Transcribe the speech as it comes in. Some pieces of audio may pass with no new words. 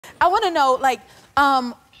I want to know, like,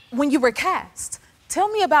 when you were cast, tell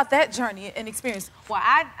me about that journey and experience. Well,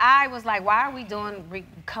 I was like, why are we doing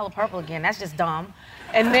Color Purple again? That's just dumb.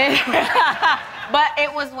 And then, but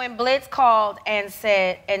it was when Blitz called and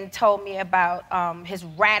said, and told me about his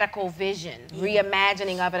radical vision,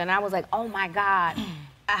 reimagining of it. And I was like, oh my God,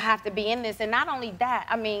 I have to be in this. And not only that,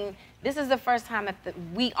 I mean, this is the first time that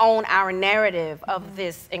we own our narrative of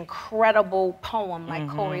this incredible poem, like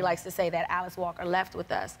Corey likes to say, that Alice Walker left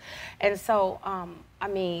with us. And so, I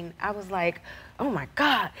mean, I was like, oh my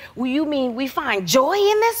God, well, you mean we find joy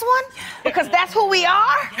in this one? Because that's who we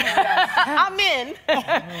are? I'm in.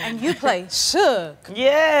 And you play Suge.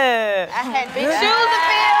 Yeah. I had big shoes to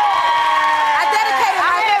fill. I dedicated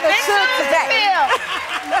my hair to Suge today.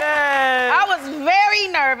 I was very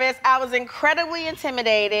nervous. I was incredibly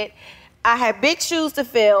intimidated. I had big shoes to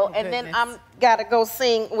fill, and then I'm gotta go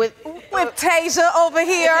sing with Tasia over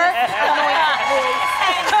here.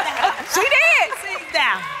 She did. Sit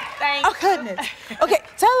down. Thank you. Oh goodness. Okay,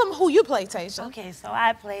 tell them who you play, Tasia. Okay, so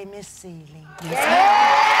I play Miss Celie.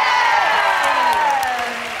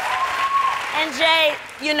 And Jay,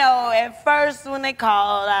 you know, at first when they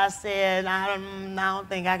called, I said, I don't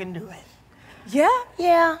think I can do it. Yeah?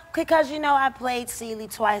 Yeah, because, you know, I played Celie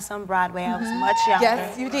twice on Broadway. I was much younger.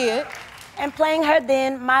 Yes, you did. And playing her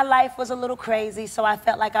then, my life was a little crazy, so I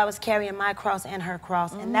felt like I was carrying my cross and her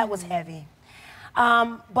cross, and that was heavy.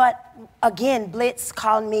 But again, Blitz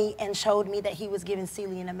called me and showed me that he was giving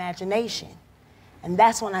Celie an imagination. And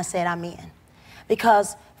that's when I said I'm in.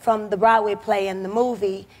 Because from the Broadway play and the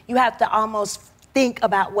movie, you have to almost think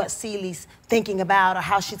about what Celie's thinking about or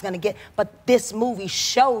how she's gonna get, but this movie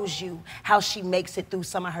shows you how she makes it through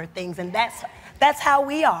some of her things, and that's how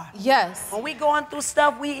we are. Yes. When we going through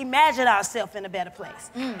stuff, we imagine ourselves in a better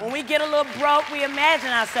place. When we get a little broke, we imagine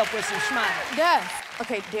ourselves with some smile. Yes.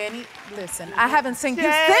 Okay, Danny, listen, I haven't seen you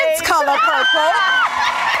since Color Purple.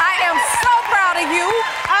 I am so proud of you.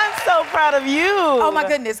 I'm so proud of you. Oh my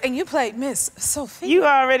goodness, and you played Miss Sophia. You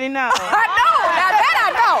already know. I know, now that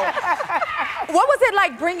I know. What was it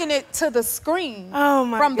like bringing it to the screen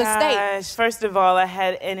from the stage? First of all, I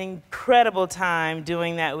had an incredible time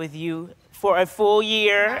doing that with you for a full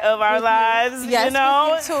year of our lives. Yes, you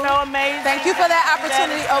know, with you too. so amazing. Thank you for that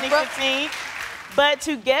opportunity, Oprah. But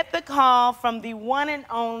to get the call from the one and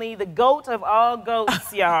only, the GOAT of all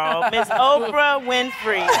GOATs, y'all, Miss Oprah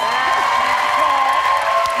Winfrey.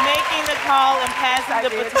 Making the call and passing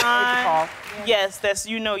the baton. Yes, that's,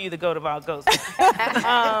 you know, you the GOAT of all GOATs.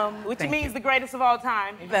 Which means the greatest of all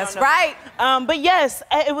time. That's right. But yes,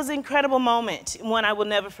 it was an incredible moment, one I will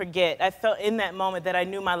never forget. I felt in that moment that I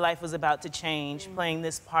knew my life was about to change, playing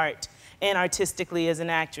this part and artistically as an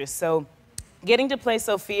actress. So getting to play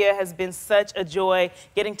Sophia has been such a joy,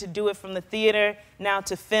 getting to do it from the theater, now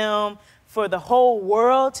to film, for the whole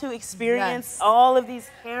world to experience all of these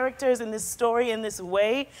characters and this story in this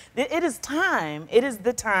way. It is time. It is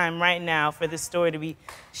the time right now for this story to be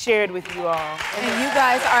shared with you all. And you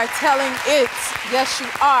guys are telling it. Yes, you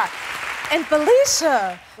are. And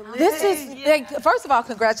Phylicia, this is, like, first of all,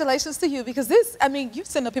 congratulations to you, because this, I mean, you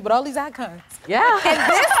send up people with all these icons. Yeah. And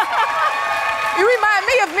this, you remind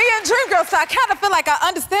me of me and Dreamgirls, so I kind of feel like I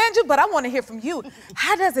understand you, but I want to hear from you.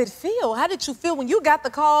 How does it feel? How did you feel when you got the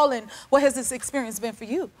call, and what has this experience been for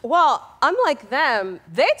you? Well, unlike them,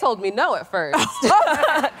 they told me no at first.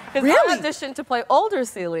 Because Really? I auditioned to play older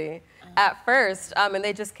Celie at first, and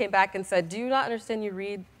they just came back and said, do you not understand you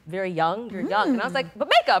read very young? You're young. And I was like, but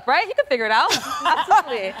makeup, right? You can figure it out.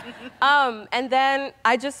 Absolutely. And then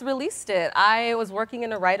I just released it. I was working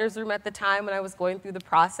in a writer's room at the time when I was going through the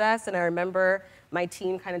process, and I remember my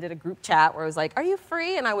team kind of did a group chat where I was like, are you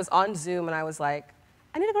free? And I was on Zoom, and I was like,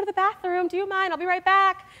 I need to go to the bathroom. Do you mind? I'll be right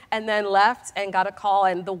back. And then left and got a call,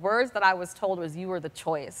 and the words that I was told was, you were the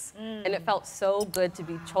choice. And it felt so good to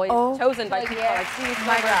be chosen by people like Steve,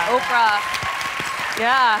 Oprah.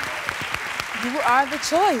 Yeah. You are the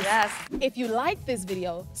choice. Yes. If you like this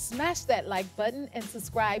video, smash that like button and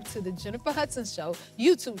subscribe to the Jennifer Hudson Show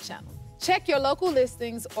YouTube channel. Check your local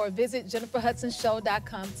listings or visit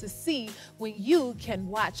jenniferhudsonshow.com to see when you can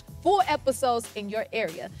watch full episodes in your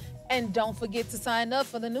area. And don't forget to sign up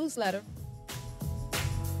for the newsletter.